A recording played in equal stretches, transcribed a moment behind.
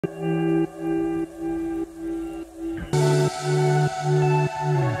Early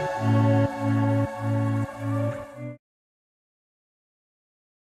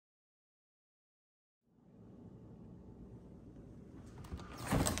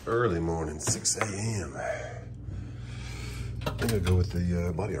morning, 6 a.m. I'm gonna go with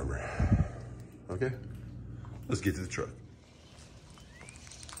the body armor. Okay, let's get to the truck.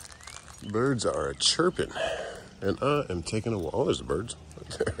 Birds are chirping, and I am taking a walk. Oh, there's the birds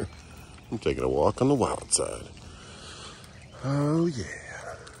right there. I'm taking a walk on the wild side. Oh yeah.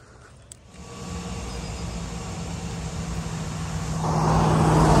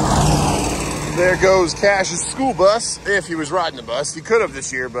 There goes Cash's school bus. If he was riding the bus, he could have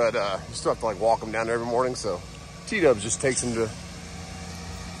this year, but you still have to like walk him down there every morning. So T-Dubs just takes him to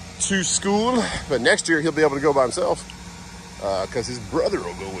school. But next year he'll be able to go by himself because his brother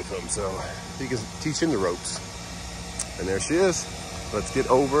will go with him, so he can teach him the ropes. And there she is. Let's get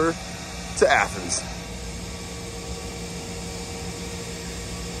over to Athens.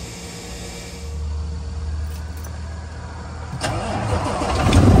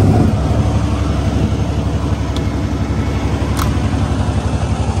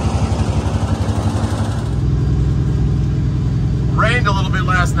 Rained a little bit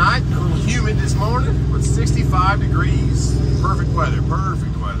last night, a little humid this morning, but 65 degrees. Perfect weather,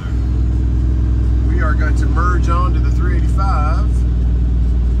 perfect weather. We are going to merge onto the 385.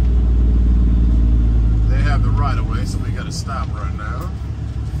 They have the right of way, so we got to stop right now.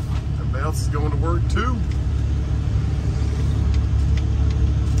 Everybody else is going to work too.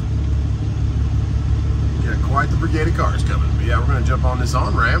 Got quite the brigade of cars coming. But yeah, we're going to jump on this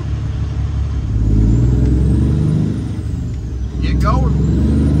on-ramp. Get going.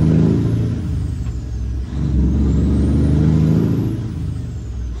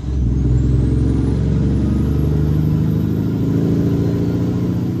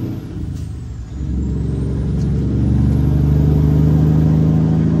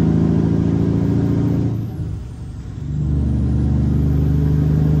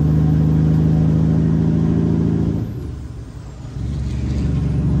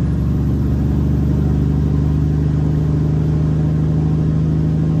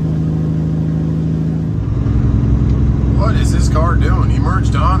 What is this car doing? He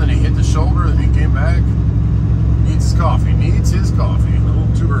merged on, then he hit the shoulder, then he came back. Needs his coffee. Needs his coffee. A little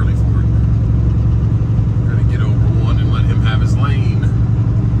too early for it. We're gonna get over one and let him have his lane.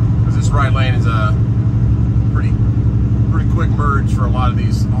 Because this right lane is a pretty quick merge for a lot of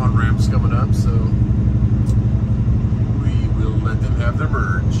these on-ramps coming up, so we will let them have their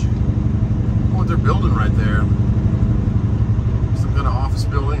merge. What they're building right there. Some kind of office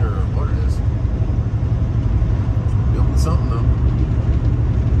building or what it is. Something though.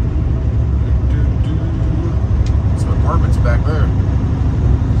 Some apartments back there.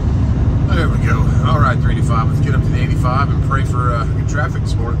 There we go. All right, 385. Let's get up to the 85 and pray for good traffic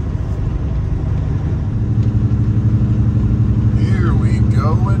this morning. Here we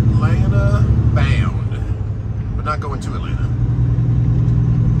go, Atlanta bound, but not going to Atlanta.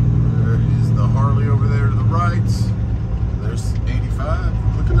 There is the Harley over there to the right. There's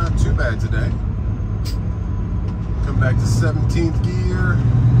 85. Looking not too bad today. Come back to 17th gear.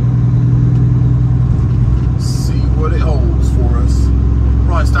 See what it holds for us.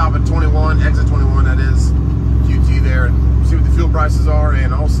 Probably stop at 21, exit 21 that is. QT there and see what the fuel prices are,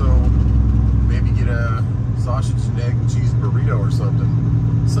 and also maybe get a sausage and egg and cheese burrito or something.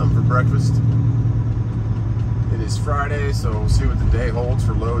 Something for breakfast. It is Friday, so we'll see what the day holds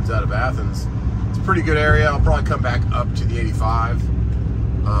for loads out of Athens. It's a pretty good area. I'll probably come back up to the 85.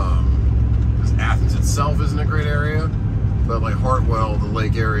 Athens itself isn't a great area, but like Hartwell, the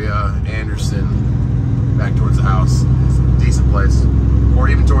lake area, Anderson, back towards the house, it's a decent place. Or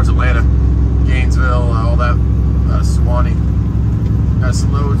even towards Atlanta, Gainesville, all that, Suwannee. Has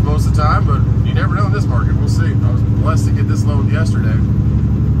some loads most of the time, but you never know in this market. We'll see. I was blessed to get this load yesterday.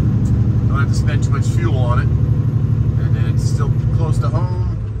 Don't have to spend too much fuel on it. And then it's still close to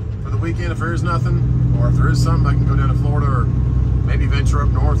home for the weekend if there is nothing. Or if there is something, I can go down to Florida or maybe venture up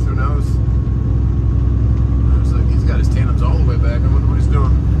north, who knows. He's got his tandems all the way back. I wonder what he's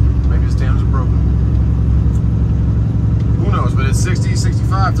doing. Maybe his tandems are broken. Who knows? But it's 60,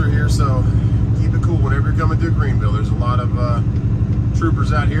 65 through here, so keep it cool whenever you're coming through Greenville. There's a lot of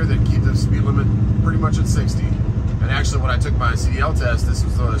troopers out here that keep the speed limit pretty much at 60. And actually, when I took my CDL test, this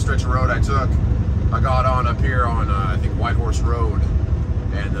was the stretch of road I took. I got on up here on, I think, White Horse Road.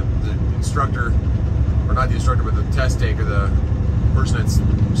 And the instructor, or not the instructor, but the test taker, the person that's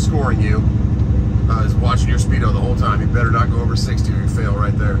scoring you, is watching your speedo the whole time. You better not go over 60 or you fail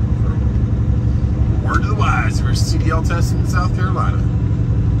right there. Word to the wise, if you're CDL testing in South Carolina.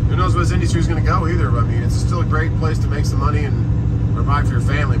 this industry is going to go either. I mean, it's still a great place to make some money and provide for your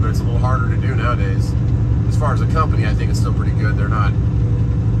family, but it's a little harder to do nowadays. As far as a company, I think it's still pretty good. They're not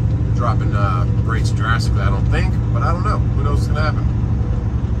dropping rates drastically, I don't think, but I don't know. Who knows what's going to happen?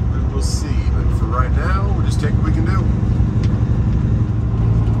 We'll see. But for right now, we'll just take what we can do.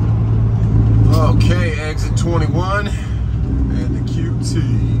 Okay, exit 21 and the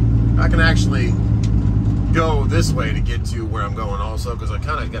QT. I can actually go this way to get to where I'm going also, because I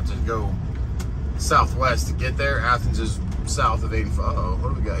kind of got to go southwest to get there. Athens is south of 85. Uh-oh,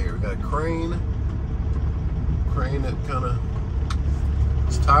 what do we got here? We got a crane that kind of,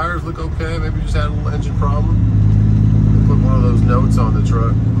 his tires look okay. Maybe just had a little engine problem. Put one of those notes on the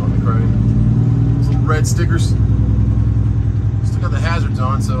truck, on the crane. Those little red stickers. Still got the hazards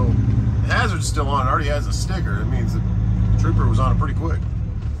on, so the hazard's still on. It already has a sticker. It means the trooper was on it pretty quick.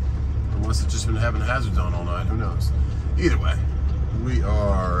 Unless it's just been having hazards on all night, who knows? Either way, we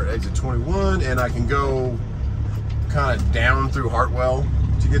are exit 21, and I can go kind of down through Hartwell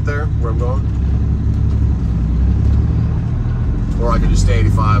to get there, where I'm going. Or I can just stay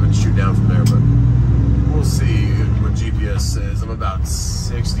 85 and shoot down from there, but we'll see what GPS says. I'm about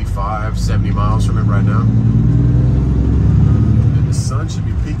 65, 70 miles from it right now. And the sun should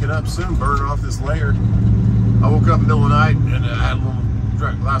be peeking up soon, burning off this layer. I woke up in the middle of the night and I had a little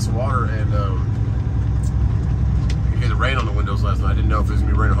glass of water, and you could hear the rain on the windows last night. I didn't know if it was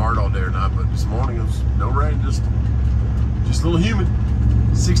gonna be raining hard all day or not, but this morning it was no rain, just a little humid.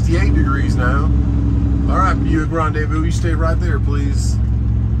 68 degrees now. All right, Buick Rendezvous, you stay right there, please.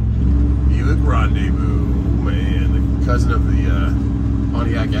 Buick Rendezvous, man, the cousin of the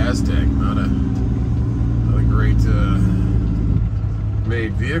Pontiac Aztec. Not a great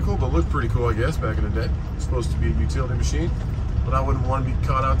made vehicle, but looked pretty cool, I guess, back in the day. It's supposed to be a utility machine, but I wouldn't want to be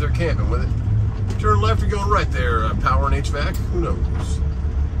caught out there camping with it. Turn left, you're going right there. Power and HVAC, who knows?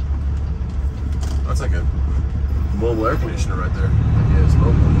 That's like a mobile air conditioner right there. I guess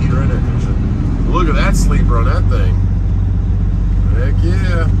mobile heater and air conditioner. Look at that sleeper on that thing. Heck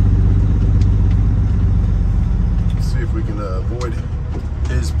yeah. Let's see if we can avoid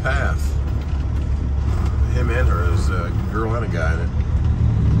his path. Him and her, there's a girl and a guy in it.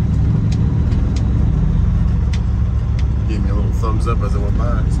 Gave me a little thumbs up as I went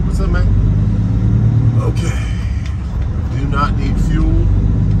by. So, what's up, man? Okay. Do not need fuel.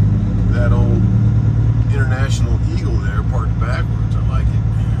 That old International Eagle there parked backwards. I like it.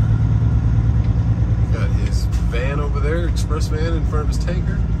 Got his van over there, express van in front of his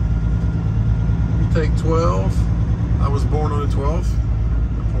tanker. You take 12. I was born on a 12.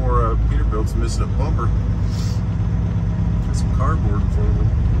 The poor Peterbilt's missing a bumper. Got some cardboard in front of him.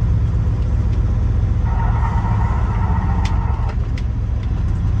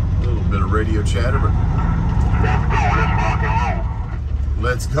 A little bit of radio chatter, but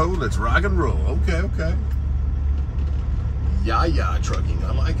let's go, let's rock and roll. Okay, okay. Yeah, trucking.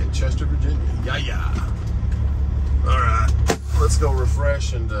 I like it. Chester, Virginia. Yeah. All right, let's go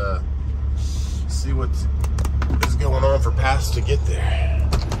refresh and see what is going on for paths to get there.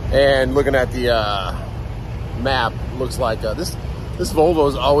 And looking at the map, looks like this Volvo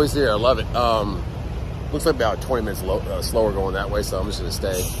is always here. I love it. Looks like about 20 minutes slower going that way, so I'm just gonna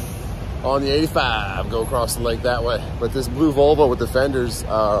stay on the 85, go across the lake that way. But this blue Volvo with the fenders,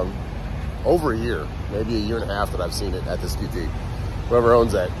 over a year, maybe a year and a half that I've seen it at this QT. Whoever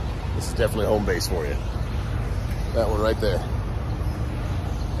owns that, this is definitely home base for you. That one right there.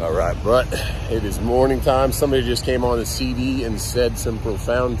 All right, but it is morning time. Somebody just came on the CD and said some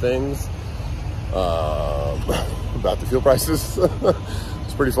profound things about the fuel prices.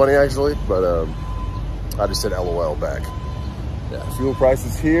 It's pretty funny actually, but I just said LOL back. Yeah, fuel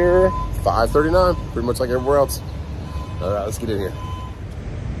prices here, $5.39, pretty much like everywhere else. All right, let's get in here.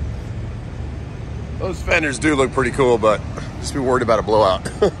 Those fenders do look pretty cool, but just be worried about a blowout.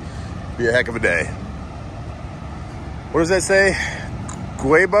 Be a heck of a day. What does that say?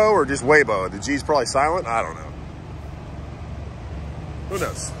 Guebo or just Weibo? The G's probably silent. I don't know. Who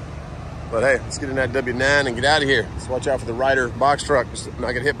knows? But hey, let's get in that W9 and get out of here. Let's watch out for the Ryder box truck. Just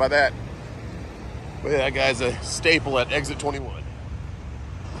not get hit by that. But yeah, that guy's a staple at exit 21.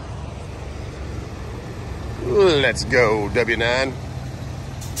 Let's go, W9.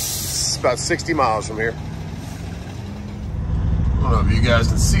 It's about 60 miles from here. I don't know if you guys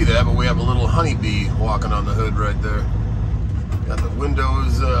can see that, but we have a little honeybee walking on the hood right there. Got the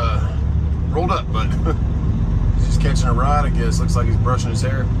windows rolled up, but he's just catching a ride, I guess. Looks like he's brushing his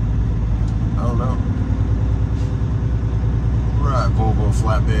hair. I don't know. Right, Volvo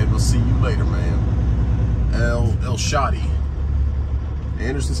flatbed. We'll see you later, man. El Shadi.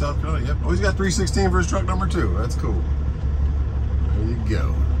 Anderson, South Carolina. Yep. Oh, he's got 316 for his truck number 2. That's cool. There you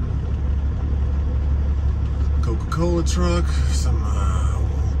go. Coca-Cola truck, some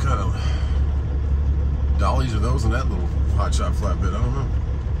what kind of dollies are those in that little hot shot flatbed? I don't know.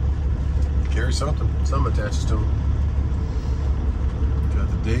 Carry something attaches to them.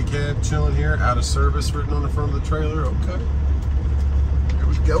 Got the day cab chilling here, out of service written on the front of the trailer. Okay, here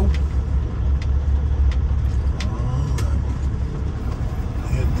we go.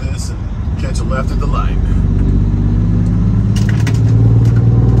 Hit this and catch a left at the light.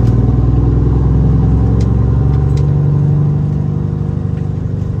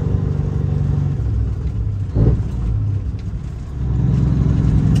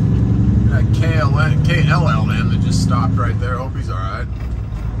 KLLM that just stopped right there. Hope he's alright.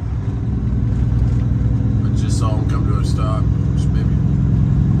 I just saw him come to a stop. Just maybe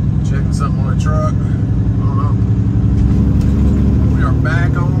checking something on the truck. I don't know. We are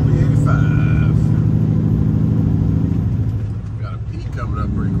back on the 85. Got a P coming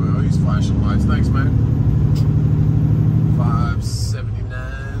up pretty quick. Oh, he's flashing lights. Thanks, man.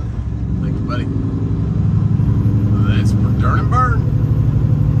 579. Thank you, buddy. That's Burn and Burn.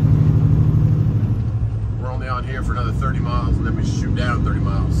 On here for another 30 miles and then we shoot down 30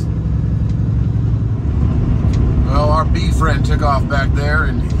 miles. Well, our B friend took off back there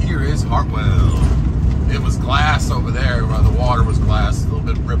and here is Hartwell. It was glass over there where the water was glass. A little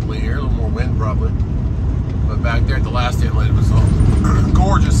bit ripply here, a little more wind probably. But back there at the last inlet it was all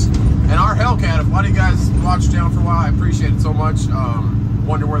gorgeous. And our Hellcat, if a lot of you guys watched down for a while, I appreciate it so much.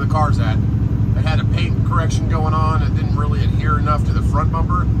 Wonder where the car's at. It had a paint correction going on. It didn't really adhere enough to the front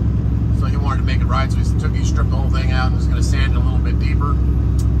bumper. So he wanted to make it right, so he stripped the whole thing out and was going to sand it a little bit deeper.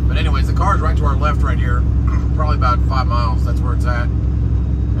 But anyways, the car's right to our left right here, probably about 5 miles, that's where it's at.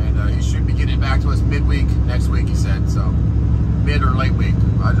 And he should be getting it back to us midweek next week, he said, so mid or late week.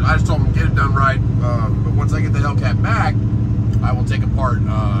 I just told him get it done right, but once I get the Hellcat back, I will take apart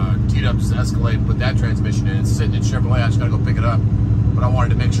T-Dub's Escalade and put that transmission in. It's sitting in Chevrolet, I just got to go pick it up. But I wanted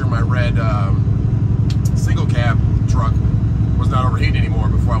to make sure my red single cab truck was not overheating anymore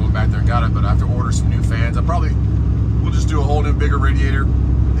before I went back there and got it, but I have to order some new fans. I probably will just do a whole new bigger radiator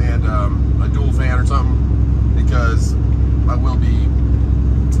and a dual fan or something, because I will be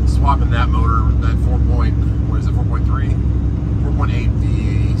swapping that motor, that 4.8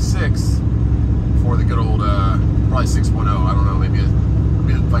 V6 for the good old probably 6.0. I don't know, maybe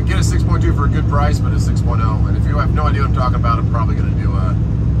if I get a 6.2 for a good price, but a 6.0. And if you have no idea what I'm talking about, I'm probably going to do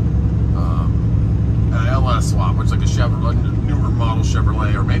an LS swap, which is like a Chevrolet, newer model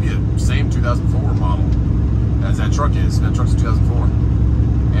Chevrolet, or maybe a same 2004 model as that truck is. That truck's a 2004,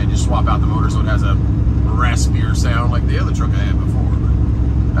 and just swap out the motor so it has a raspier sound like the other truck I had before.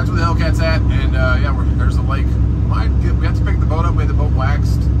 But that's where the Hellcat's at, and yeah, there's a lake. We have to pick the boat up. We had the boat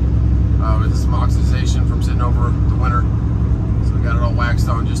waxed with some oxidization from sitting over the winter, so we got it all waxed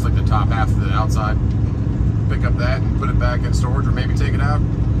on just like the top half of the outside. Pick up that and put it back in storage, or maybe take it out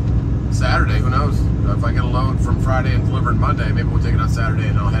Saturday, who knows? If I get a load from Friday and deliver it Monday, maybe we'll take it out Saturday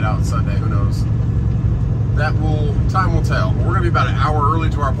and I'll head out Sunday, who knows? Time will tell. We're gonna be about an hour early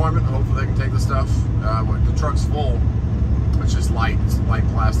to our appointment. Hopefully they can take the stuff. The truck's full. It's just light, it's light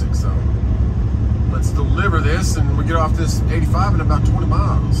plastic, so let's deliver this and we get off this 85 in about 20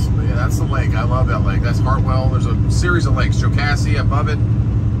 miles. But yeah, that's the lake. I love that lake. That's Hartwell. There's a series of lakes. Jocassee above it,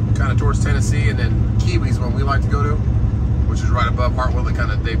 kind of towards Tennessee, and then Kiwi's one we like to go to, which is right above Hartwell. They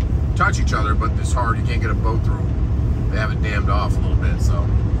touch each other, but it's hard. You can't get a boat through. They have it dammed off a little bit. So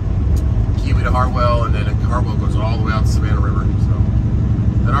Kiwi to Hartwell, and then Hartwell goes all the way out to Savannah River. So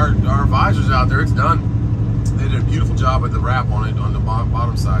then our visor's out there. It's done. They did a beautiful job with the wrap on it on the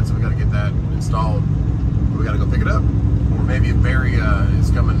bottom side. So we got to get that installed. We got to go pick it up. Or maybe if Barry is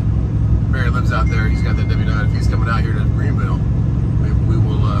coming. Barry lives out there. He's got that W9. If he's coming out here to Greenville, maybe we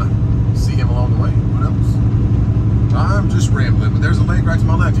will see him along the way. Who knows? I'm just rambling, but there's a lake right to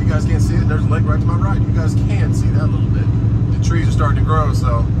my left. You guys can't see it. There's a lake right to my right. You guys can see that a little bit. The trees are starting to grow,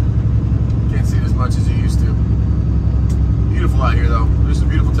 so you can't see it as much as you used to. Beautiful out here, though. Just a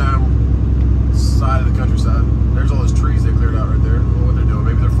beautiful town. Side of the countryside. There's all those trees they cleared out right there. I don't know what they're doing.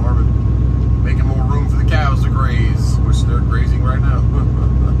 Maybe they're farming. Making more room for the cows to graze, which they're grazing right now.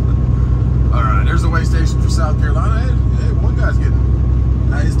 Alright, there's the way station for South Carolina. Hey, one guy's getting...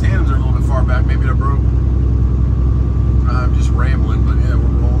 his tandems are a little bit far back. Maybe they're broke. I'm just rambling, but yeah, we're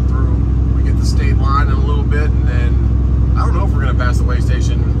rolling through. We get the state line in a little bit, and then I don't know if we're going to pass the way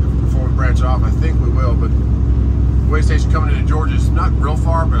station before we branch off. I think we will, but the way station coming into Georgia is not real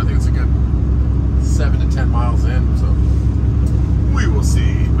far, but I think it's a good 7 to 10 miles in, so we will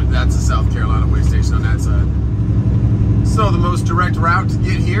see. But that's the South Carolina way station on that side. So the most direct route to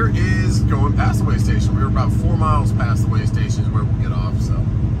get here is going past the way station. We were about 4 miles past the way station is where we'll get off, so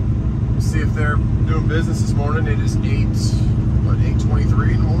we'll see if if they're doing business this morning. It is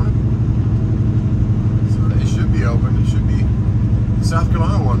 8:23 in the morning. So they should be open. It should be. The South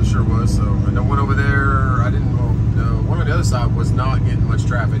Carolina one sure was. So I know one over there, I didn't know. No, one on the other side was not getting much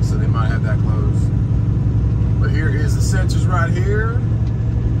traffic, so they might have that closed. But here is the sensors right here.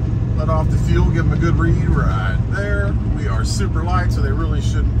 Let off the fuel, give them a good read right there. We are super light, so they really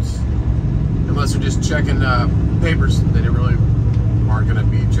shouldn't, unless they're just checking papers, then they really aren't going to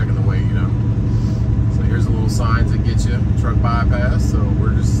be checking the weight, you know. So here's the little signs that get you truck bypass. So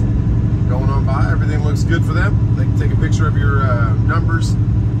we're just going on by. Everything looks good for them. They can take a picture of your numbers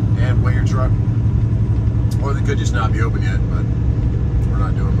and weigh your truck. Or they could just not be open yet, but we're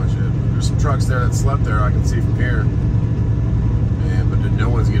not doing much yet. There's some trucks there that slept there, I can see from here. But no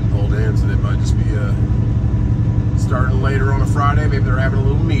one's getting pulled in, so they might just be starting later on a Friday. Maybe they're having a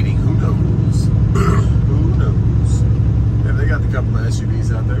little meeting. Who knows? Who knows? Yeah, they got a couple of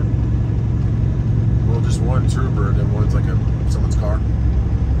SUVs out there. Well, just one trooper, and then one's like someone's car.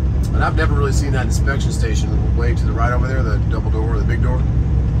 And I've never really seen that inspection station way to the right over there, the double door, the big door.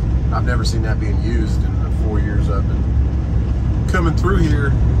 I've never seen that being used in the 4 years I've been coming through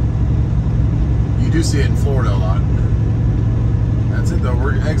here. You do see it in Florida a lot. That's it though.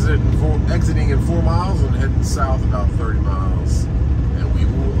 We're exiting in 4 miles and heading south about 30 miles. And we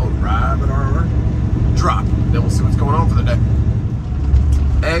will arrive at our drop. Then we'll see what's going on for the day.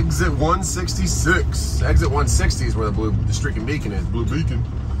 Exit 166. Exit 160 is where the streaking beacon is, blue beacon.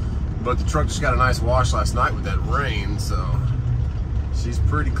 But the truck just got a nice wash last night with that rain, so she's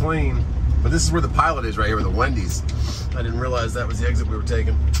pretty clean. But this is where the pilot is right here with the Wendy's. I didn't realize that was the exit we were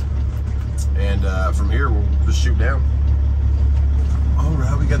taking. And from here, we'll just shoot down. All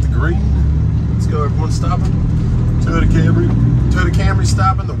right, we got the green. Let's go, everyone stopping. Toyota Camry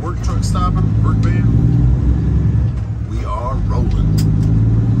stopping, the work truck stopping, work van. We are rolling.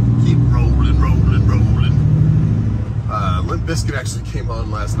 Keep rolling, rolling, rolling. Limp Bizkit actually came on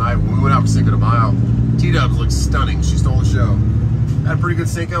last night when we went out for Cinco de Mayo. T-Dubs looks stunning. She stole the show. Had a pretty good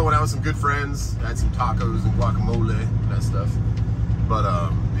Cinco, went out with some good friends. Had some tacos and guacamole and that stuff. But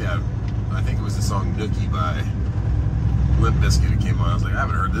yeah, I think it was the song Nookie by Limp Bizkit that came on. I was like, I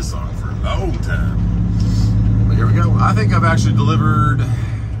haven't heard this song for a long time. But here we go. I think I've actually delivered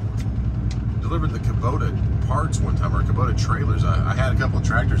the Kubota parts one time, or Kubota trailers. I had a couple of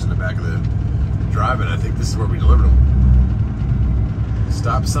tractors in the back of the drive-in. I think this is where we delivered them.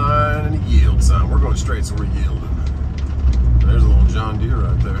 Stop sign and a yield sign. We're going straight, so we're yielding. There's a little John Deere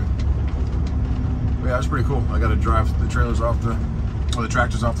right there. But yeah, that's pretty cool. I got to drive the trailers off the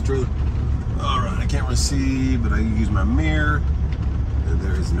tractors off the trailer. All right, I can't really see, but I can use my mirror. And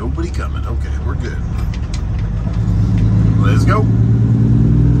there is nobody coming. Okay, we're good. Let's go.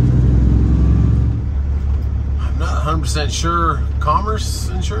 I'm not 100% sure. Commerce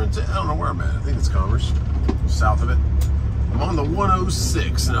Insurance? I don't know where I'm at. I think it's Commerce. South of it. I'm on the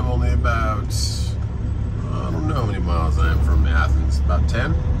 106, and I'm only about, I don't know how many miles I am from Athens. About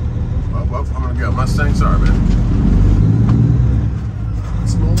 10? Well, I'm gonna go. Mustang, sorry, man.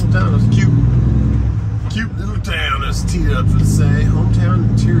 Small little town. It's cute little town, as T-Dubs would say. Hometown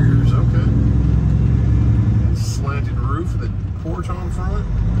interiors, okay. Slanted roof with a porch on front.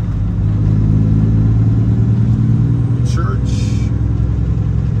 Church.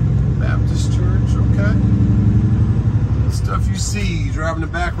 Baptist church, okay. The stuff you see driving the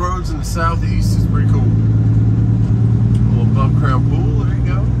back roads in the southeast is pretty cool. A little above ground pool, there you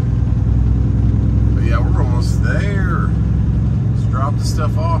go. But yeah, we're almost there. Let's drop the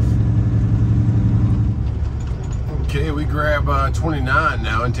stuff off. Okay, we grab 29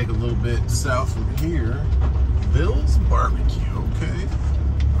 now and take a little bit south from here. Bill's Barbecue, okay.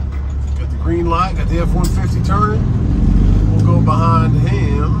 Got the green light, got the F-150 turning. We'll go behind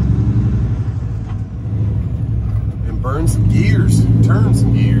him and burn some gears, turn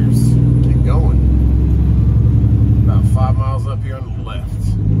some gears, get going. About 5 miles up here on the left.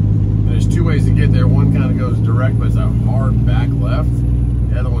 And there's two ways to get there. One kind of goes direct, but it's a hard back left.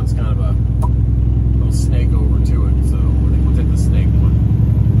 The other one's kind of a little snake over to it, so I think we'll take the snake one.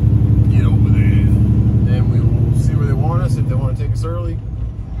 Get over there. Then we will see where they want us, if they want to take us early.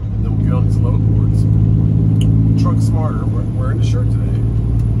 And then we'll get on these load boards. Truck Smarter. We're wearing the shirt today.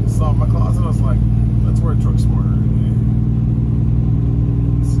 I saw it in my closet. I was like, let's wear Truck Smarter today.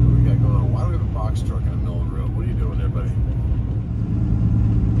 Let's see what we got going on. Why do we have a box truck in the middle of the road? What are you doing there, buddy?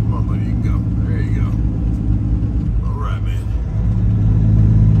 Come on, buddy. You can go. There you go. All right, man.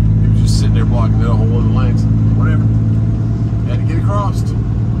 He was just sitting there blocking the whole other lanes. Whatever. Had to get across.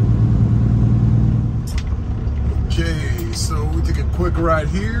 Okay, so we took a quick ride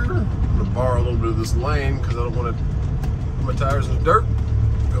here. I'm gonna borrow a little bit of this lane because I don't want to put my tires in the dirt.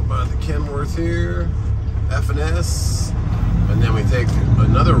 Go behind the Kenworth here, F&S, and then we take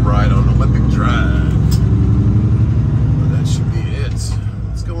another ride on Olympic Drive. And that should be it.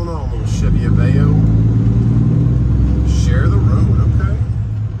 What's going on, little Chevy Aveo? Share the road, okay.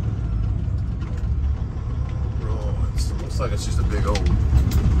 Right. Looks like it's just a big old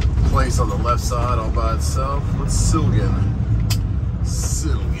place on the left side all by itself. What's Silgan?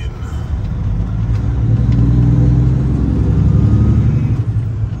 Silgan.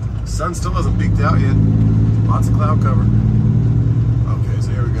 Sun still hasn't peeked out yet. Lots of cloud cover. Okay,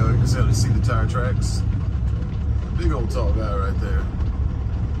 so here we go. You can start to see the tire tracks. Big old tall guy right there.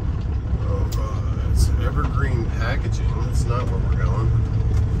 Alright, it's evergreen packaging. That's not where we're going.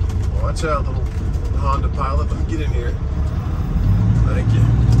 Watch out, little Honda Pilot. Let me get in here. Thank you.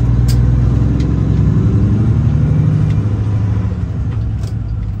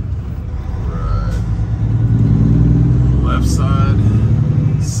 Alright. Left side.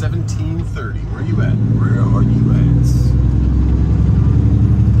 1730. Where are you at? Where are you at?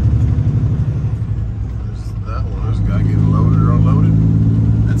 There's that one. There's a guy getting loaded or unloaded.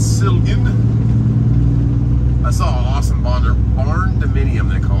 That's Silgan. I saw an awesome barn dominium,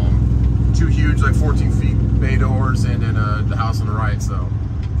 they call them. Two huge, like 14 feet bay doors, and then the house on the right. So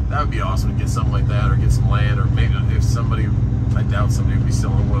that would be awesome to get something like that, or get some land, or maybe if somebody, I doubt somebody would be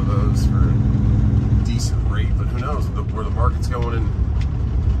selling one of those for a decent rate, but who knows where the market's going. And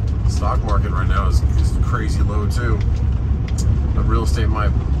stock market right now is crazy low too. The real estate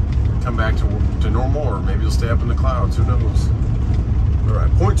might come back to normal, or maybe it'll stay up in the clouds, who knows. All right,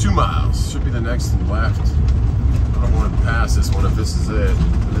 0.2 miles should be the next left. I don't want to pass this one if this is it.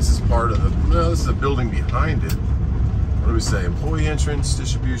 This is part of the, no, this is a building behind it. What do we say? Employee entrance,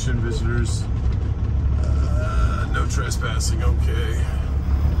 distribution, visitors, no trespassing, okay.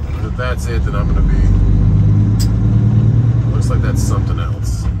 And if that's it, then I'm gonna be, looks like that's something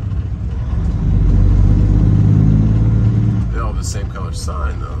else. The same color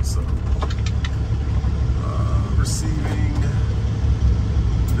sign though, so receiving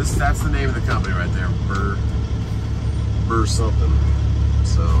this, that's the name of the company right there, Burr something.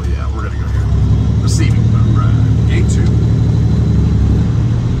 So yeah, we're gonna go here. Receiving, right, gate 2.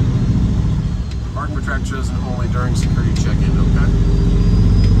 Parking retract chosen only during security check-in, okay.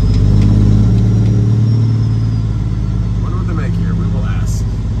 What would they make here? We will ask.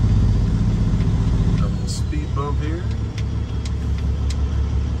 A little speed bump here.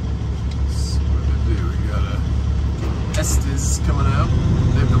 Estes coming out.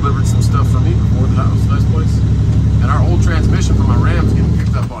 They've delivered some stuff for me before the house. Nice place. And our old transmission from my Ram's getting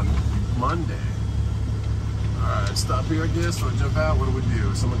picked up on Monday. Alright, stop here I guess, or jump out. What do we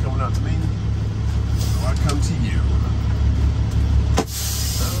do? Is someone coming out to me? Or I come to you?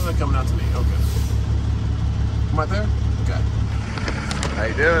 They're coming out to me. Okay. Come out there? Okay. How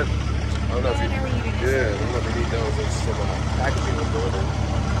you doing? I don't know if you, yeah, I don't know if you need those. It's some packaging was delivered.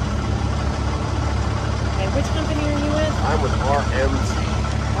 Which company are you with? I'm with RMT.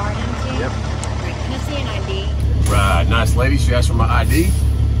 RMT? Yep. Right, can I see an ID? Right, nice lady. She asked for my ID.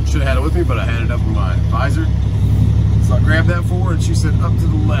 Should have had it with me, but I had it up in my visor. So I grabbed that for her, and she said, up to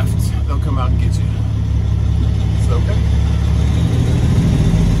the left. They'll come out and get you. It's okay.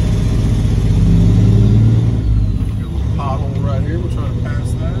 Got a little pothole right here. We'll try to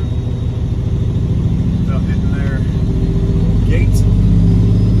pass that without hitting their gate.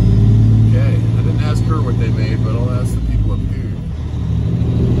 Okay, I didn't ask her what they made, but I'll ask the people up here.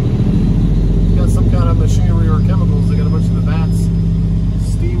 Got some kind of machinery or chemicals. They got a bunch of the vats,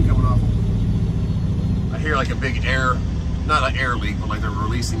 steam coming off. I hear like a big air, not an air leak, but like they're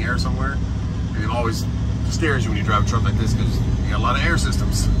releasing air somewhere. And it always scares you when you drive a truck like this because you got a lot of air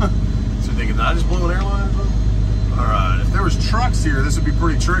systems. So you're thinking, did I just blow an airline? All right, if there was trucks here, this would be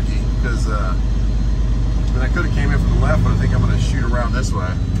pretty tricky because I could have came in from the left, but I think I'm going to shoot around this way,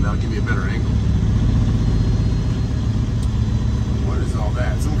 and that'll give me a better angle. What is all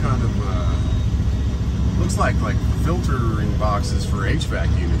that? Some kind of, looks like filtering boxes for HVAC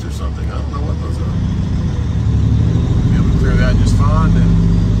units or something. I don't know what those are. Be able to clear that just fine, then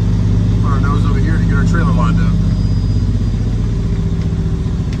put our nose over here to get our trailer lined up.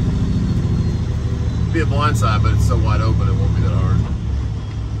 Be a blind side, but it's so wide open it won't be that hard.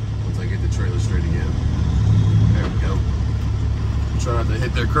 Once I get the trailer straight again. There we go. Try not to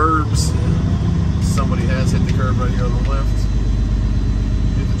hit their curbs. Somebody has hit the curb right here on the left.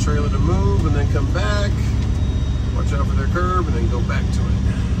 Get the trailer to move and then come back. Watch out for their curb and then go back to it.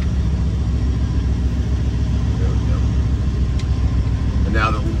 There we go. And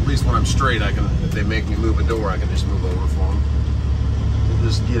now that at least when I'm straight, I can, if they make me move a door, I can just move over for them. We'll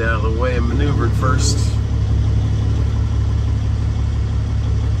just get out of the way and maneuver it first.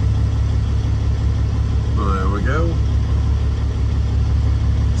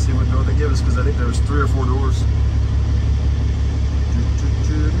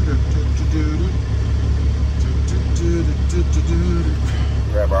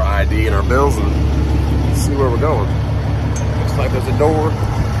 ID and our bills and see where we're going. Looks like there's a door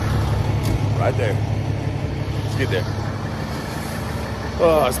right there. Let's get there.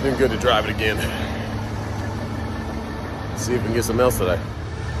 Oh, it's been good to drive it again. Let's see if we can get something else today.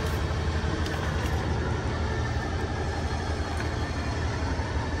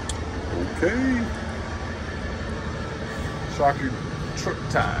 Okay. Chalk your truck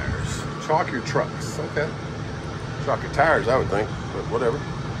tires. Chalk your trucks. Okay. Chalk your tires, I would think, but whatever.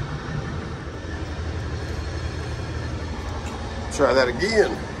 Try that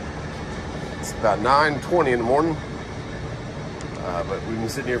again. It's about 9:20 in the morning. But we've been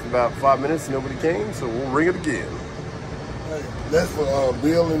sitting here for about 5 minutes and nobody came, so we'll ring it again. Hey, that's for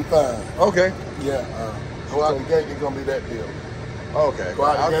building 5. Okay. Yeah. Go out the gate, it's gonna be that building. Okay. Go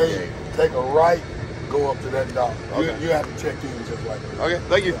out the gate, take a right, go up to that dock. Okay. You have to check in just like that. Okay,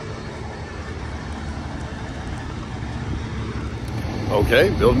 thank you. Okay,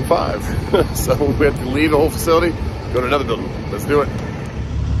 building 5. So we have to leave the whole facility, go to another building. Let's do it.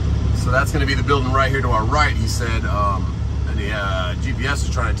 So that's going to be the building right here to our right, he said. And the GPS is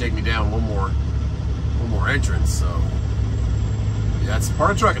trying to take me down one more entrance. So yeah, it's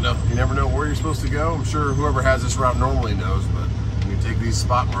part of trucking though. You never know where you're supposed to go. I'm sure whoever has this route normally knows, but when you take these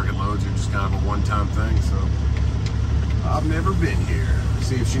spot market loads, you're just kind of a one-time thing. So I've never been here.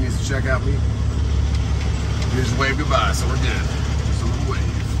 See if she needs to check out me. We just wave goodbye, so we're good. Just a little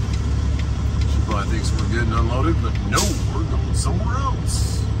wave. She probably thinks we're good and unloaded, but no, we're going somewhere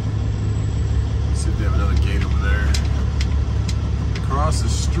else. Let's see if they have another gate over there. Across the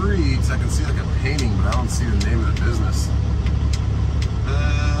streets, I can see like a painting, but I don't see the name of the business.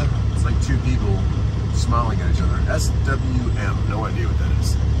 It's like 2 people smiling at each other. SWM, no idea what that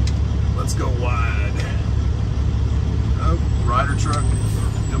is. Let's go wide. Oh, rider truck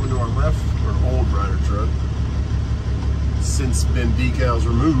coming to our left, or an old rider truck. Since been decals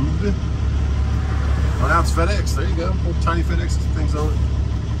removed. Oh, now it's FedEx. There you go. Little tiny FedEx things on it.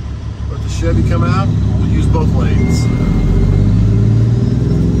 Let the Chevy come out. We'll use both lanes.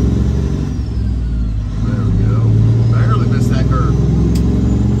 There we go. Barely missed that curve.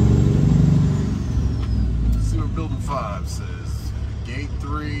 Let's see what building 5 says. Gate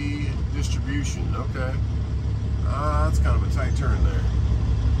 3 distribution. Okay. That's kind of a tight turn there.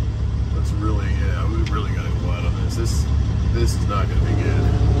 That's really, yeah, we really got to go wide on this. This is not going to be good.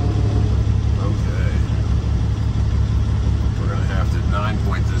 Okay. We're going to have to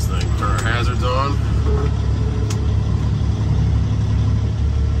 9-point this thing. Turn our hazards on.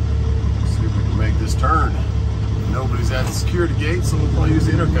 See if we can make this turn. Nobody's at the security gate, so we'll probably use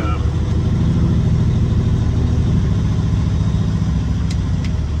the intercom.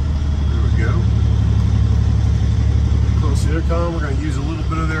 There we go. Close the intercom. We're going to use a little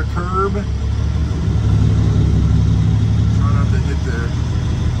bit of their curb. Try not to hit there.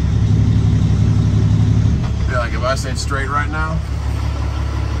 Yeah, like if I stayed straight right now,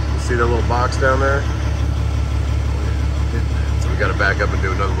 see that little box down there? So we got to back up and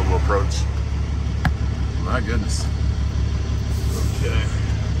do another little approach. My goodness. Okay.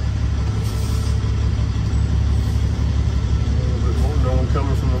 A little bit more. No one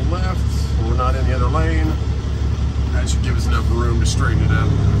coming from the left. We're not in the other lane. That should give us enough room to straighten it out.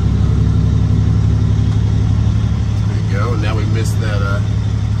 There you go. And now we missed that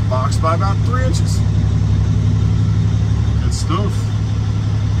box by about 3 inches. Good stuff.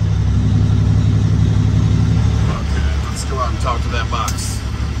 Okay, let's go out and talk to that box.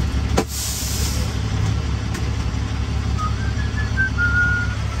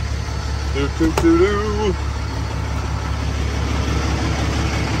 Do do do do.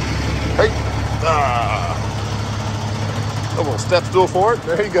 Hey. Ah. Come on, step stool for it.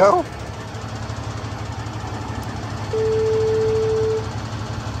 There you go.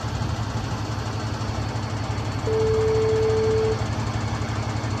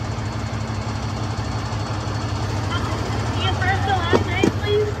 Your first and last name,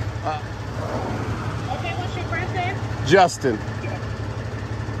 please? Okay, what's your first name? Justin.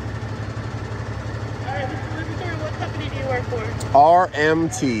 All right, Mr. Lucas, what company do you work for?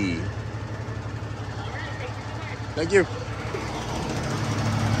 RMT. All right, thank you so much. Thank you.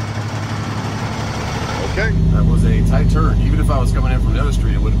 Okay. That was a tight turn. Even if I was coming in from the other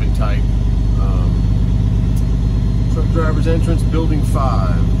street, it would have been tight. Truck driver's entrance, building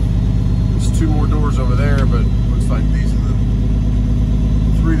 5. There's 2 more doors over there, but looks like these are the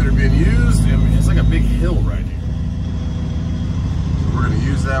 3 that are being used. I mean, it's like a big hill right here. So we're going to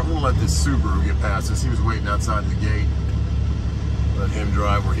use that. We're going to let this Subaru get past us. He was waiting outside the gate. Let him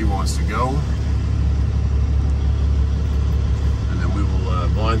drive where he wants to go. And then we will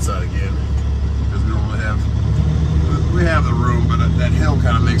blindside again. Because we don't really have the room, but that hill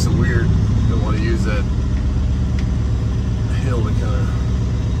kind of makes makes it weird. Don't want to use that hill to kind of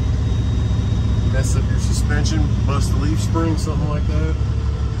mess up your suspension, bust the leaf spring, something like that.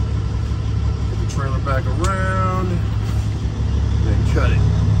 Put the trailer back around, then cut it.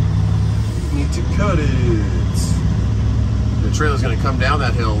 Need to cut it. The trailer's going to come down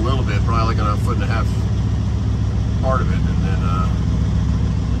that hill a little bit, probably like a 1.5 foot part of it, and then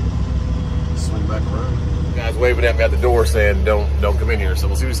swing back around. Guy's waving at me at the door saying don't come in here, so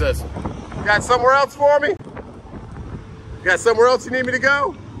we'll see what he says. You got somewhere else for me? You got somewhere else you need me to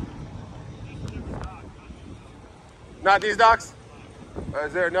go? Not these docks?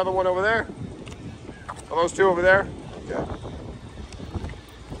 Is there another one over there? Are those two over there? Okay.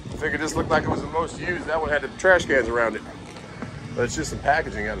 I figured this looked like it was the most used. That one had the trash cans around it. But it's just some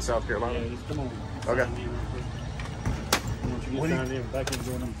packaging out of South Carolina. Yeah, just come on. Okay. Once you get down there, back in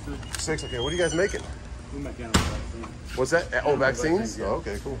door number 6. Okay, what are you guys making? we make animal vaccines. What's that? Oh, vaccines? Yeah. Oh,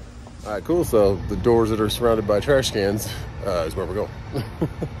 okay, cool. All right, cool. So the doors that are surrounded by trash cans is where we're going.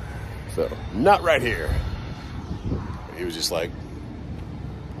 So, not right here. He was just like,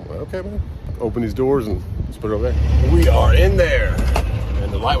 well, okay, man. Open these doors and just put it over there. We are in there.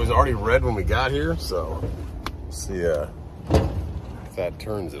 And the light was already red when we got here, so let's see if that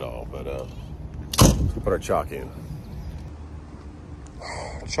turns at all. But let's put our chalk in.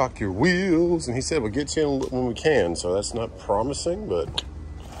 Chalk your wheels, and he said we'll get you in when we can, so that's not promising, but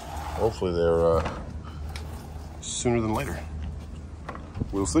hopefully they're sooner than later.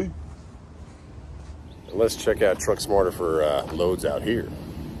 We'll see. And let's check out Truck Smarter for loads out here.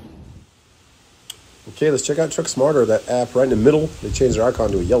 Okay, let's check out Truck Smarter, that app right in the middle. They changed their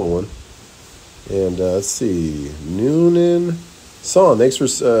icon to a yellow one. And let's see, Noonan Son, thanks for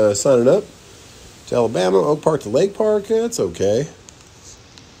signing up to Alabama, Oak Park to Lake Park. That's okay.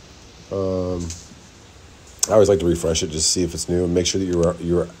 I always like to refresh it just to see if it's new and make sure that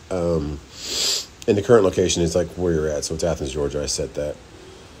you're in the current location. It's like where you're at. So it's Athens, Georgia. I set that.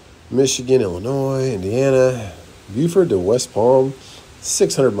 Michigan, Illinois, Indiana, Buford to West Palm,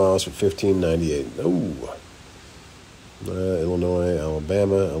 600 miles for $15.98. Oh, Illinois,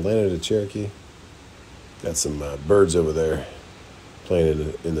 Alabama, Atlanta to Cherokee. Got some birds over there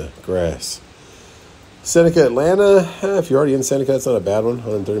playing in the grass. Seneca, Atlanta. If you're already in Seneca, that's not a bad one.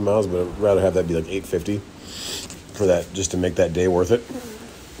 130 miles, but I'd rather have that be like $8.50 for that, just to make that day worth it.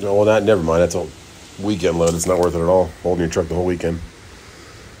 No, well, never mind. That's a weekend load. It's not worth it at all. Holding your truck the whole weekend.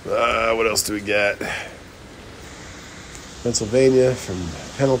 What else do we got? Pennsylvania from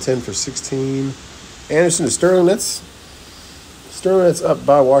Pendleton for 16. Anderson to Sterling. That's up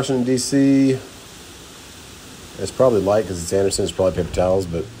by Washington, D.C. It's probably light because it's Anderson. It's probably paper towels,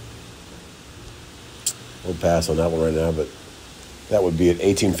 but we'll pass on that one right now. But that would be at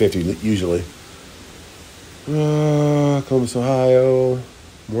 $18.50 usually. Columbus, Ohio.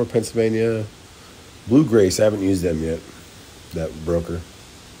 More Pennsylvania. Blue Grace. I haven't used them yet. That broker.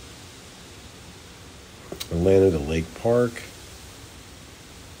 Atlanta to Lake Park.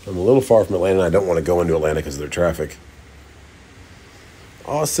 I'm a little far from Atlanta, and I don't want to go into Atlanta because of their traffic.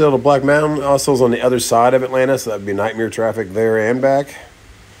 Austell to Black Mountain. Austell's on the other side of Atlanta, so that would be nightmare traffic there and back.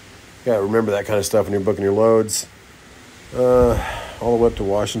 You got to remember that kind of stuff when you're booking your loads. All the way up to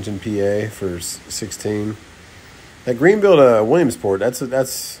Washington, PA for 16. That Greenville to Williamsport,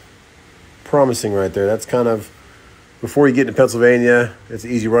 that's promising right there. That's kind of, before you get into Pennsylvania, it's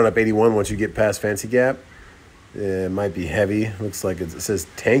an easy run up 81 once you get past Fancy Gap. It might be heavy. Looks like it says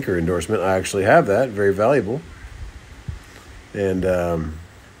tanker endorsement. I actually have that. Very valuable. And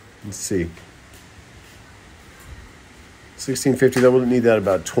let's see. $16.50. That would need that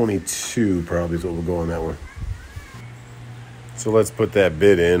about 22 probably is what we'll go on that one. So let's put that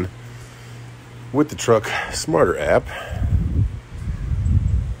bid in with the Truck Smarter app.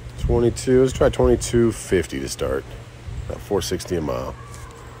 22. Let's try $22.50 to start. About $4.60 a mile.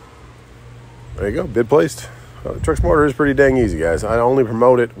 There you go. Bid placed. Truck Smarter is pretty dang easy, guys. I only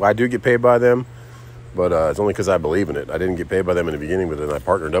promote it. Well, I do get paid by them, but it's only because I believe in it. I didn't get paid by them in the beginning, but then I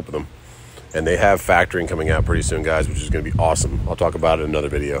partnered up with them. And they have factoring coming out pretty soon, guys, which is going to be awesome. I'll talk about it in another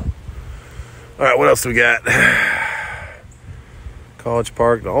video. All right, what else do we got? College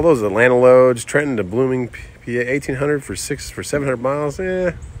Park, all those Atlanta loads. Trenton to Blooming, PA, 1,800 for 700 miles.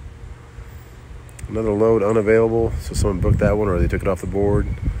 Yeah. Another load unavailable. So someone booked that one, or they took it off the board.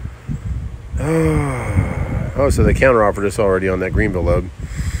 Oh, so they counter-offered us already on that Greenville load.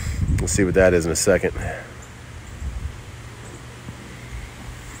 We'll see what that is in a second.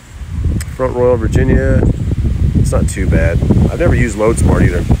 Front Royal, Virginia. It's not too bad. I've never used LoadSmart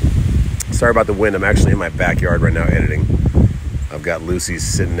either. Sorry about the wind. I'm actually in my backyard right now editing. I've got Lucy's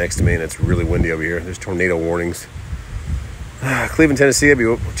sitting next to me, and it's really windy over here. There's tornado warnings Cleveland, Tennessee, it'd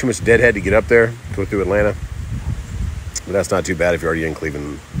be too much deadhead to get up there, go through Atlanta. But that's not too bad if you're already in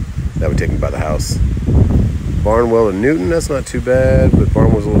Cleveland. That would take me by the house. Barnwell to Newton, that's not too bad, but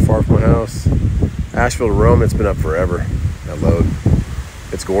Barnwell's a little far from my house. Asheville to Rome, it's been up forever, that load.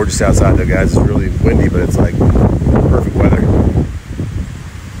 It's gorgeous outside though, guys. It's really windy, but it's like perfect weather.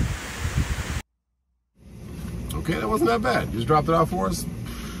 Okay, that wasn't that bad. Just dropped it off for us,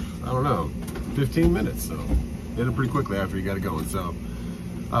 I don't know, 15 minutes, so did it pretty quickly after you got it going. So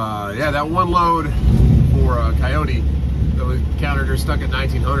yeah, that one load for Coyote that we countered her stuck at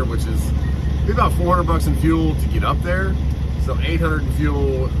 1900, which is about $400 in fuel to get up there. So 800 in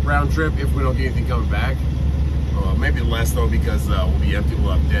fuel round trip if we don't get anything coming back. Maybe less though, because we'll be empty,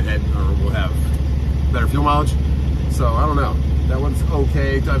 we'll have deadhead, or we'll have better fuel mileage. So I don't know. That one's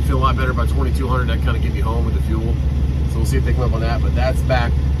okay. I feel a lot better about 2200. That kind of get me home with the fuel. So we'll see if they come up on that. But that's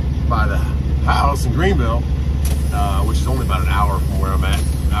back by the house in Greenville, which is only about an hour from where I'm at,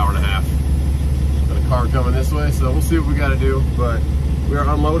 an hour and a half. Got a car coming this way, so we'll see what we got to do. But we are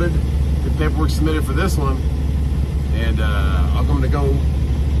unloaded. The paperwork submitted for this one, and I'm going to go.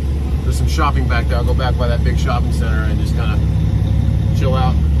 There's some shopping back there. I'll go back by that big shopping center and just kind of chill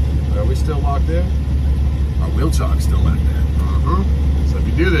out. Are we still locked in? Our wheel chock's still back there. So if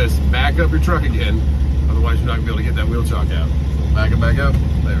you do this, back up your truck again. Otherwise, you're not going to be able to get that wheel chock out. So back it back up.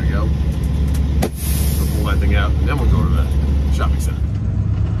 There we go. So pull that thing out, and then we'll go to the shopping center.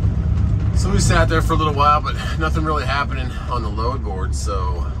 So we sat there for a little while, but nothing really happening on the load board.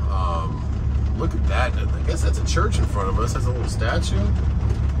 So look at that. I guess that's a church in front of us. That's a little statue.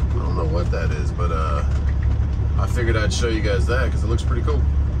 I don't know what that is, but I figured I'd show you guys that because it looks pretty cool.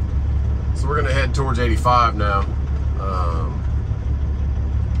 So we're gonna head towards 85 now.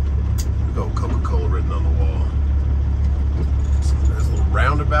 We got Coca-Cola written on the wall. So there's a little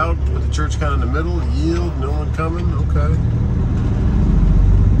roundabout with the church kind of in the middle. Yield, no one coming. Okay.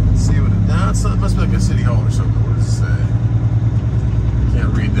 Let's see what it. Nah, it's not. It must be like a city hall or something. What does it say?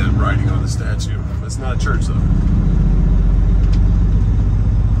 Can't read that writing on the statue. It's not a church though.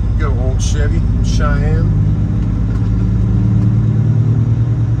 Go old Chevy, Cheyenne.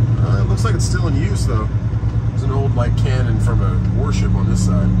 It looks like it's still in use though. There's an old like cannon from a warship on this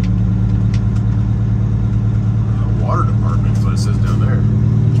side. Water department is what it says down there.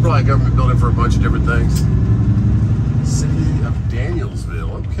 It's probably a government building for a bunch of different things. City of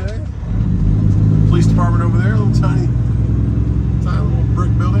Danielsville, okay. Police department over there, a little tiny little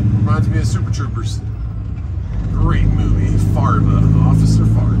brick building. Reminds me of Super Troopers. Great movie, Farva, Officer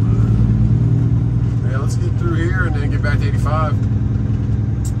Farva. Yeah, let's get through here and then get back to 85.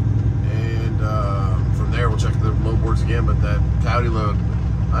 And from there, we'll check the load boards again. But that Coyote load,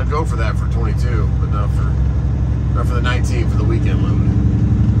 I'd go for that for 22, but not for the 19 for the weekend load.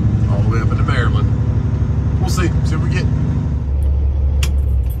 All the way up into Maryland. We'll see what we get.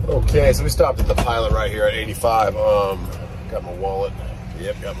 Okay, so we stopped at the Pilot right here at 85. Got my wallet.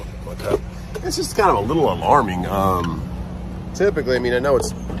 Yep, got my cup. It's just kind of a little alarming. Typically, I mean, I know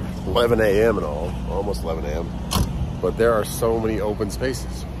it's 11 a.m. and all, almost 11 a.m., but there are so many open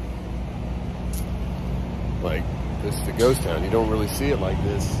spaces. Like, this is a ghost town. You don't really see it like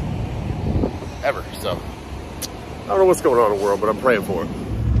this ever, so I don't know what's going on in the world, but I'm praying for it.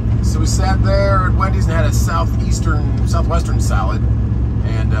 So we sat there at Wendy's and had a southwestern salad,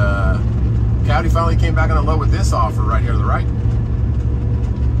 and Coyote finally came back on the load with this offer right here to the right.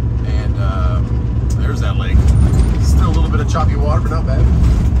 And there's that lake. Still a little bit of choppy water, but not bad.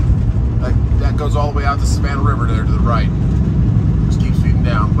 That goes all the way out to Savannah River there to the right. Just keeps feeding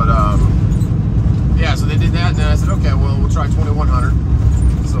down. But yeah, so they did that, and then I said, okay, well, we'll try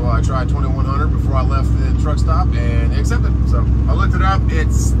 2100. So I tried 2100 before I left the truck stop, and they accepted. So I looked it up.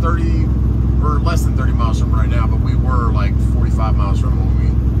 It's 30 or less than 30 miles from right now, but we were like 45 miles from when we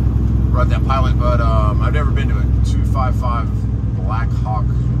were at that Pilot. But I've never been to it. 255 Black Hawk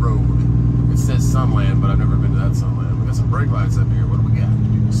Road. It says Sunland, but I've never been to that Sunland. We got some brake lights up here. What do we got?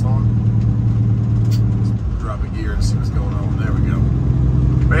 People stalling? Let's drop a gear and see what's going on. There we go.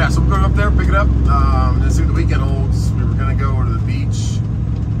 But yeah, so we're going up there, pick it up, and then see what the weekend holds. We were going to go to the beach.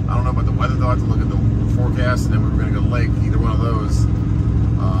 I don't know about the weather though. I have to look at the forecast, and then we were going to go to the lake. Either one of those.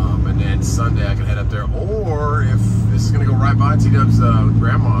 And then Sunday I can head up there. Or if this is going to go right by T-Dub's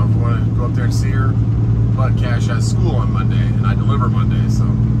grandma, if we want to go up there and see her. But Cash has school on Monday, and I deliver Monday, so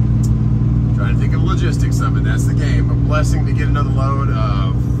trying to think of logistics of it. That's the game. A blessing to get another load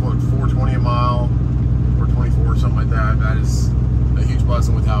of what, $4.20 a mile, or 24 or something like that. That is a huge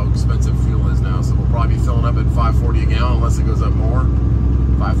blessing with how expensive fuel is now. So we'll probably be filling up at $5.40 a gallon unless it goes up more,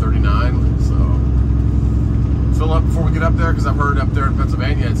 $5.39. So fill up before we get up there, because I've heard up there in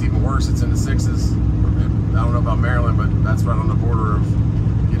Pennsylvania it's even worse. It's in the 6s, I don't know about Maryland, but that's right on the border of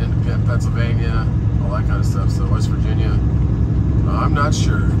getting into Pennsylvania, all that kind of stuff. So West Virginia, I'm not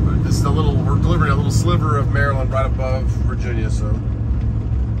sure, but this is we're delivering a little sliver of Maryland right above Virginia. So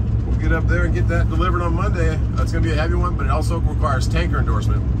we'll get up there and get that delivered on Monday. It's going to be a heavy one, but it also requires tanker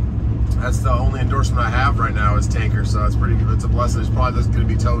endorsement. That's the only endorsement I have right now is tanker, so it's a blessing. It's probably going to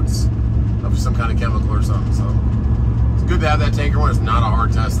be totes of some kind of chemical or something. So it's good to have that tanker one. It's not a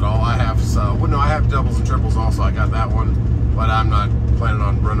hard test at all. I have I have doubles and triples also. I got that one, but I'm not planning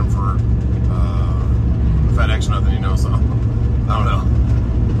on running for FedEx or nothing, you know. So I don't know.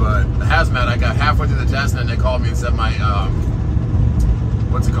 But the hazmat, I got halfway through the test, and then they called me and said my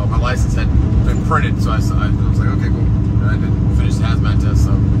what's it called? My license had been printed, so I was like, okay, cool. And I didn't finish the hazmat test,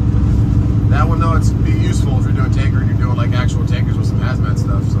 so. That one though, it's be useful if you're doing tanker and you're doing like actual tankers with some hazmat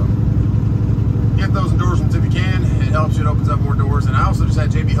stuff. So get those endorsements if you can. It helps you. It opens up more doors. And I also just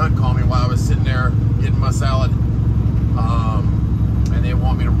had JB Hunt call me while I was sitting there getting my salad. And they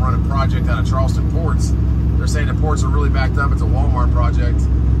want me to run a project out of Charleston ports. They're saying the ports are really backed up. It's a Walmart project,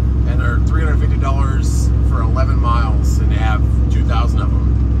 and they're $350 for 11 miles, and they have 2,000 of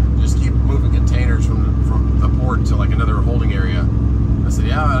them. Just keep moving containers from the port to like another holding area. I said,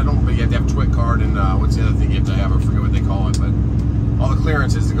 yeah, I don't, but you have to have a TWIC card, and what's the other thing you have to have? I forget what they call it, but all the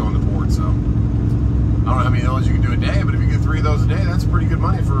clearances to go in the port. So I don't know how many of those you can do a day, but if you get 3 of those a day, that's pretty good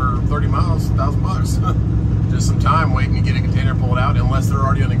money for 30 miles, $1,000. Just some time waiting to get a container pulled out, unless they're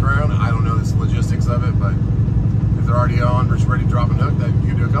already on the ground. I don't know the logistics of it, but if they're already on, just ready to drop and hook, that you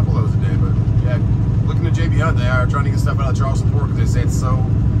can do a couple of those a day. But yeah, looking at JB Hunt, they are trying to get stuff out of Charleston port because they say it's so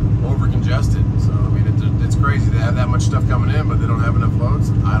over congested. So I mean, it's crazy to have that much stuff coming in, but they don't have enough loads.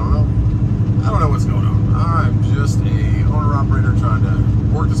 I don't know what's going on. I'm just a owner operator trying to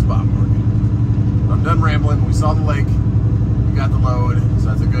work the spot market. I'm done rambling. We saw the lake, we got the load,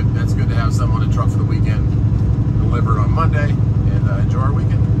 so that's good to have something on the truck for the weekend, delivered on Monday, and enjoy our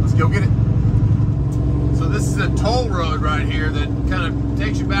weekend. Let's go get it. So this is a toll road right here that kind of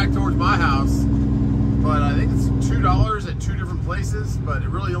takes you back towards my house, but I think it's $2 at 2 different places, but it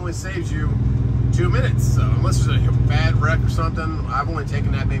really only saves you 2 minutes. So unless there's a bad wreck or something, I've only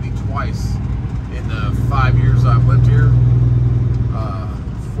taken that maybe twice in the 5 years I've lived here.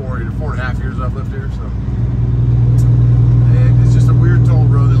 4.5 years I've lived here. So and it's just a weird toll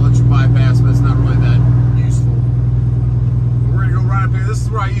road that lets you bypass, but it's not really that useful. We're gonna go right up here. This is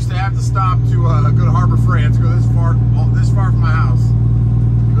where I used to have to stop to go to Harbor Freight. To go this far from my house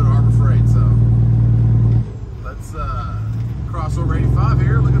to go to Harbor Freight. So let's cross over 85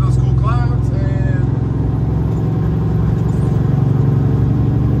 here. Look at those cool clouds, and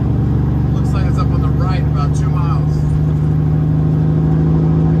looks like it's up on the right about 2 miles.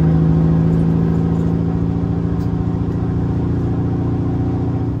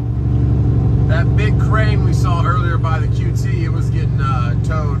 That big crane we saw earlier by the QT, it was getting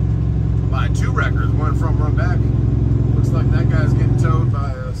towed by 2 wreckers, one in front, one back. Looks like that guy's getting towed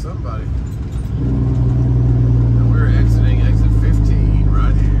by somebody. And we're exiting exit 15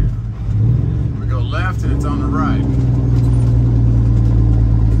 right here. We go left and it's on the right.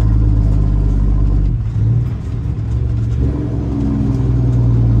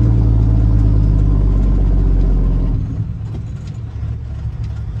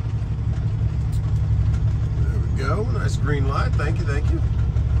 Nice green light. Thank you, thank you.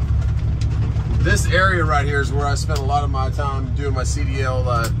 This area right here is where I spent a lot of my time doing my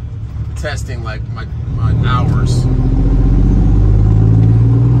CDL testing, like my hours.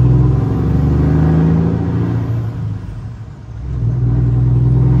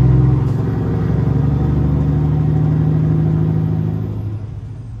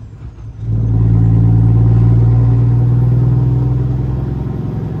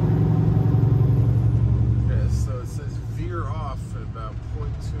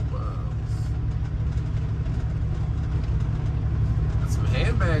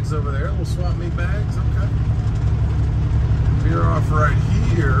 Bags over there, little swap meet bags, okay. Veer off right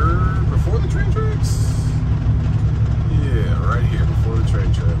here before the train tracks. Yeah, right here before the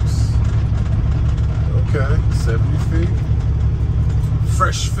train tracks. Okay, 70 feet.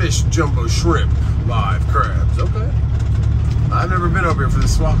 Fresh fish, jumbo shrimp, live crabs, okay. I've never been over here for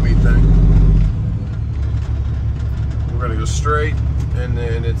this swap meet thing. We're gonna go straight, and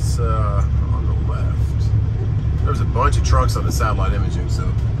then it's on the left. There's a bunch of trucks on the satellite imaging,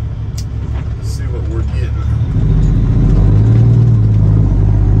 so let's see what we're getting.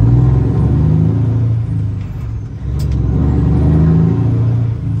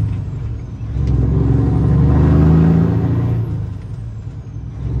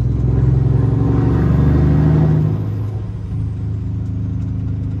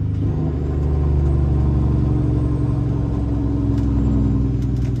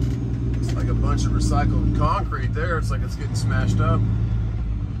 bunch of recycled concrete there. It's like it's getting smashed up.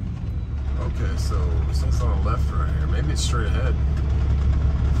 Okay, so it's on the left right here. Maybe it's straight ahead.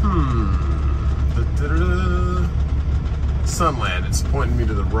 Sunland, it's pointing me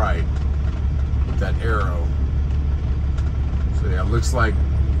to the right with that arrow. So yeah, it looks like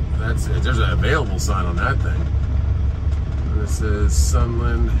that's it. There's an available sign on that thing. And it says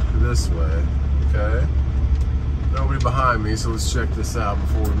Sunland this way. Okay. Nobody behind me, so let's check this out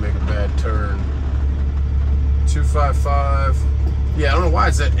before we make a bad turn. 255. Yeah, I don't know why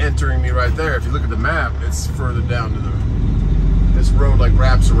it's entering me right there. If you look at the map, it's further down to this road like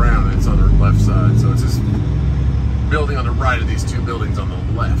wraps around and it's on the left side. So it's this building on the right of these two buildings on the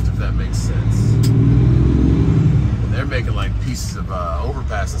left, if that makes sense. And they're making like pieces of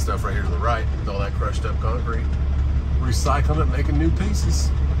overpass and stuff right here to the right with all that crushed up concrete. Recycling it, making new pieces.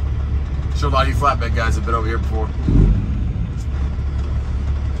 Sure, a lot of you flatbed guys have been over here before.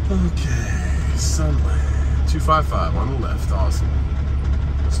 Okay, Sunland. 255 on the left, awesome.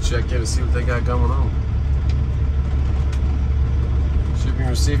 Let's check in and see what they got going on. Shipping and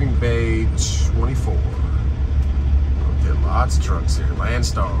receiving bay 24. Okay, lots of trucks here.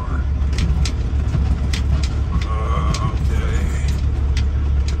 Landstar. Okay.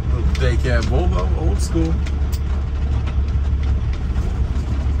 Little day cab Volvo, old school.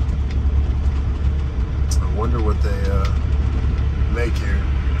 I wonder what they make here.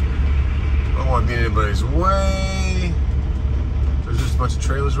 I don't want to be in anybody's way. There's just a bunch of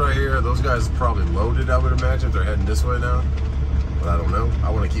trailers right here. Those guys are probably loaded, I would imagine, if they're heading this way now. But I don't know. I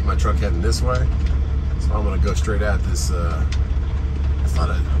want to keep my truck heading this way. So I'm going to go straight at this. It's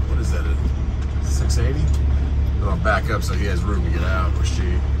not a, what is that, a 680? And I'll back up so he has room to get out, or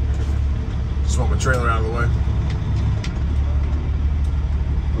she. Just want my trailer out of the way.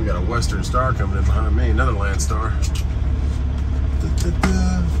 We got a Western Star coming in behind me, another Landstar.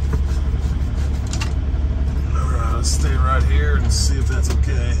 Alright, let's stay right here and see if that's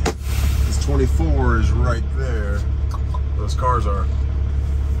okay. This 24 is right there. Those cars are.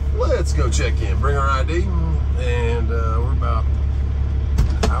 Let's go check in, bring our ID, and we're about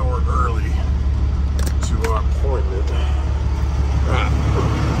an hour early to our appointment.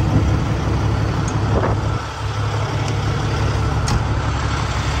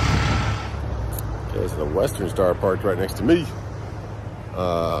 Okay, so the Western Star parked right next to me,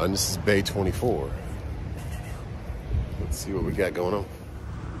 and this is Bay 24. Let's see what we got going on.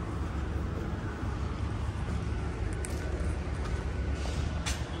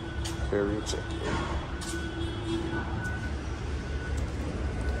 Carrier check.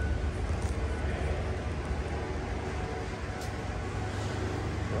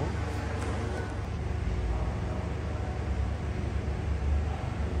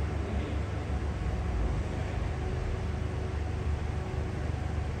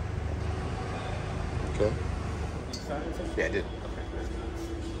 Okay. Yeah, I did.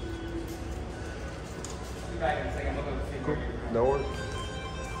 Cool. No worries.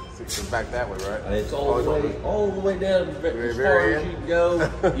 It's back that way, right? It's all the way down as far as you can go.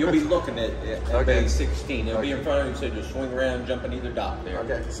 You'll be looking at Okay. bay 16. It'll be in front of you, so just swing around and jump in either dock there.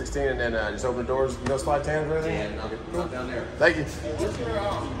 Okay, 16, and then just open the doors. No slide tans or anything? And I'll down there. Thank you.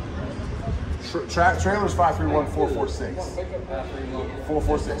 Trailer's 531446.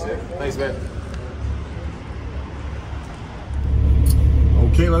 446, yeah. Thanks, man.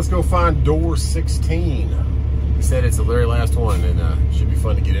 Okay, let's go find door 16. He said it's the very last one, and it should be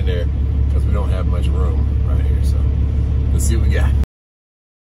fun to get in there because we don't have much room right here. So let's see what we got.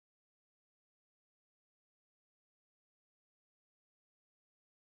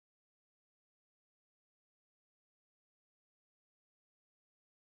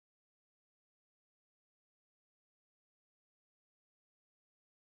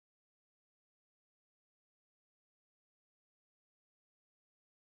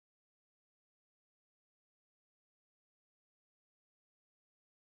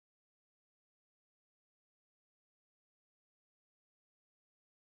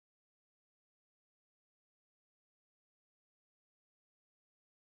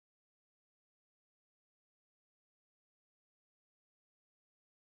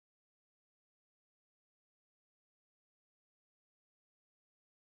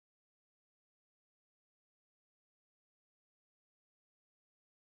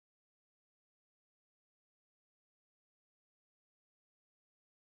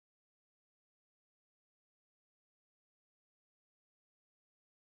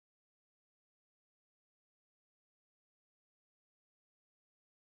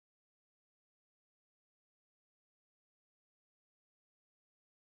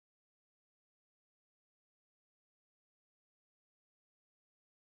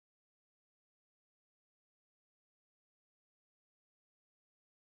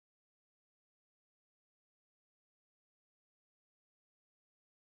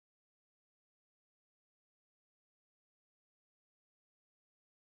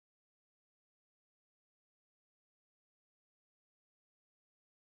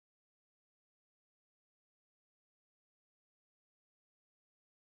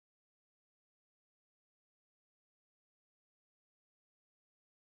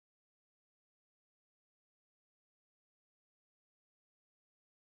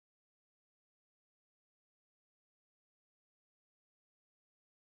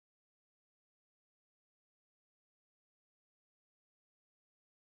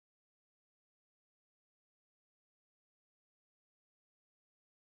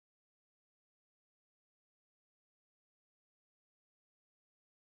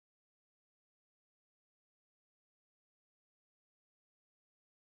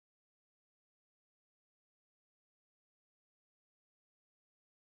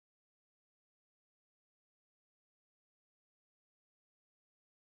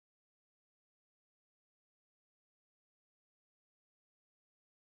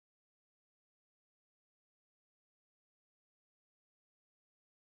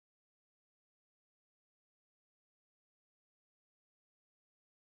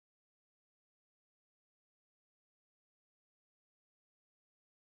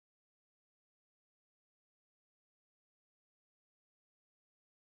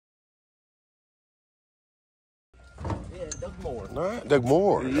 Doug Moore. All right, Doug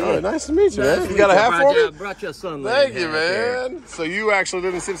Moore. Yeah. All right, nice to meet you, man. You got a hat for me? Brought you a Sunland. Thank you, man. So you actually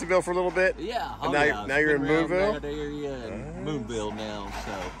live in Simpsonville for a little bit? Yeah. And now you're in Moonville? That area in Moonville now.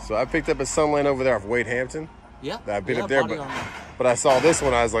 So I picked up a Sunland over there off Wade Hampton. Yeah. I've been up there, but I saw this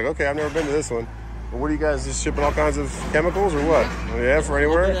one. I was like, okay, I've never been to this one. Well, what are you guys just shipping all kinds of chemicals or what? Yeah, for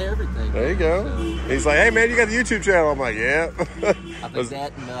anywhere? Everything. There you go. So. He's like, hey man, you got the YouTube channel. I'm like, yeah. I think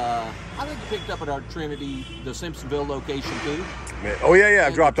that, and I think you picked up at our Trinity, the Simpsonville location too. Man. Oh yeah,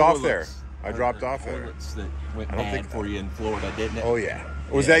 I dropped the off there. toilets. I dropped off there. Toilets that went bad for you in Florida, didn't it? Oh yeah.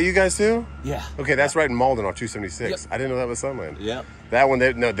 Was that you guys too? Yeah. Okay, that's right in Malden on 276. Yep. I didn't know that was Sunland. Yep. That one,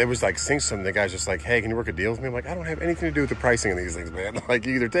 there was like something. The guy's just like, hey, can you work a deal with me? I'm like, I don't have anything to do with the pricing of these things, man. Like,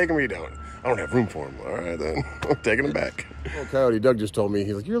 you either take them or you don't. I don't have room for them. All right, then. I'm taking them back. Well, Coyote Doug just told me,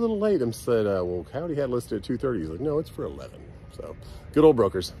 he's like, you're a little late. I said, well, Coyote had listed at 2:30. He's like, no, it's for 11. So, good old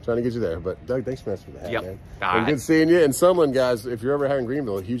brokers trying to get you there. But, Doug, thanks for messing with the hat, man. And good seeing you. And Sunland, guys, if you're ever having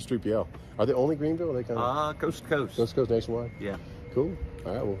Greenville, a huge 3PL. Are they only Greenville? Or are they kind of coast to coast. Coast to coast nationwide? Yeah. Cool.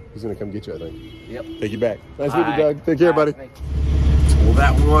 All right, well, he's going to come get you, I think. Yep. Take you back. Nice meeting you, Doug. Take care, buddy. Thanks. Well,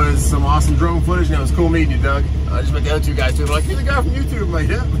 that was some awesome drone footage, and it was cool meeting you, Doug. I just met the other two guys, too. They're like, you're the guy from YouTube. I'm like,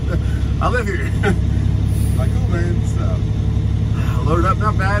 yeah, I live here. I'm like, cool, man. So, loaded up,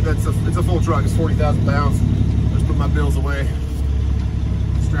 not bad. It's a full truck. It's 40,000 pounds. I just put my bills away,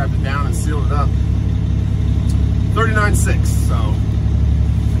 strapped it down, and sealed it up. 39.6, so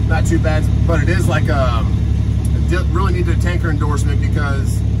not too bad. But it is like really needed a tanker endorsement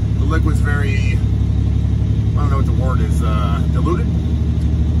because the liquid's very, I don't know what the word is, diluted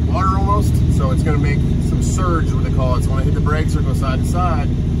water almost. So it's going to make some surge, what they call it. So when I hit the brakes or go side to side,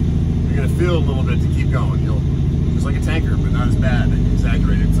 you're going to feel a little bit to keep going. Just like a tanker, but not as bad,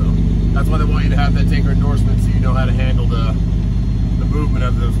 exaggerated. So that's why they want you to have that tanker endorsement, so you know how to handle the movement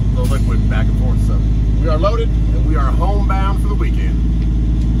of the liquid back and forth. So we are loaded and we are homebound for the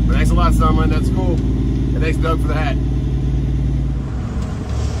weekend. But thanks a lot, Sunland. That's cool. And thanks, Doug, for the hat.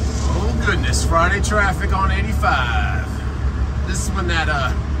 Oh, goodness. Friday traffic on 85. This is when that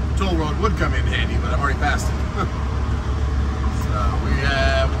toll road would come in handy, but I've already passed it. So we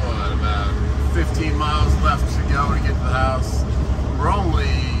have, what, about 15 miles left to go to get to the house. We're only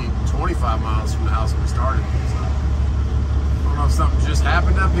 25 miles from the house when we started. So I don't know if something just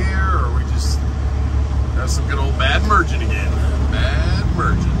happened up here or we just have some good old bad merging again. Bad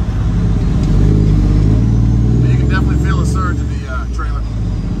merging. Definitely feel the surge of the trailer.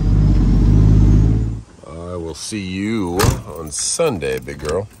 I will see you on Sunday, big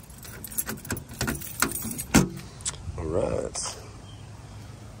girl. All right.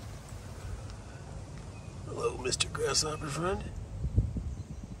 Hello, Mr. Grasshopper friend.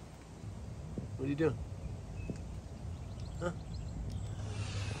 What are you doing? Huh?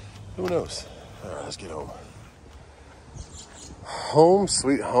 Who knows? All right, let's get home. Home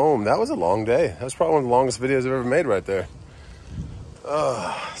sweet home. That was a long day. That was probably one of the longest videos I've ever made right there.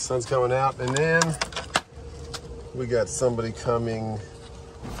 Sun's coming out, and then we got somebody coming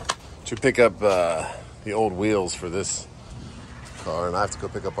to pick up the old wheels for this car, and I have to go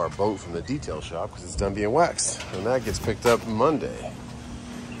pick up our boat from the detail shop because it's done being waxed, and that gets picked up Monday.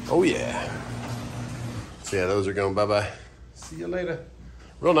 Oh yeah. So yeah, those are going bye-bye. See you later.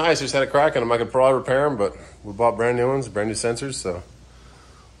 Real nice, just had a crack in them. I could probably repair them, but we bought brand new ones, brand new sensors, so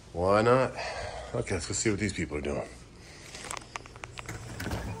why not? Okay, let's go see what these people are doing.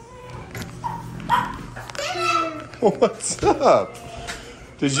 What's up?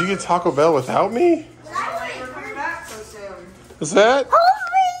 Did you get Taco Bell without me? What's that?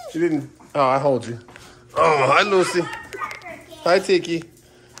 You didn't, oh, I hold you. Oh, hi, Lucy. Hi, Tiki.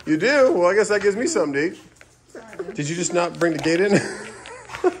 You do? Well, I guess that gives me something to eat. Did you just not bring the gate in?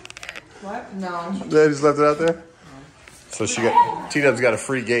 What? No. They just left it out there? So T-Dub's got a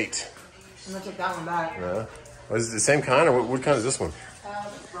free gate. I'm gonna take that one back. Yeah. Oh, is it the same kind, or what kind is this one?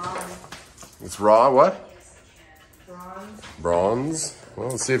 Bronze. It's raw, what? Bronze. Bronze. Well,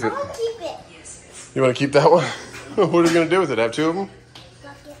 let's see if it... I'll keep it. You want to keep that one? What are you going to do with it? Have two of them?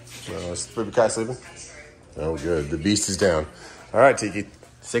 No, is Baby Kai sleeping? Oh, good. The beast is down. All right, Tiki.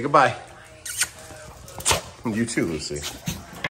 Say goodbye. You too, Lucy.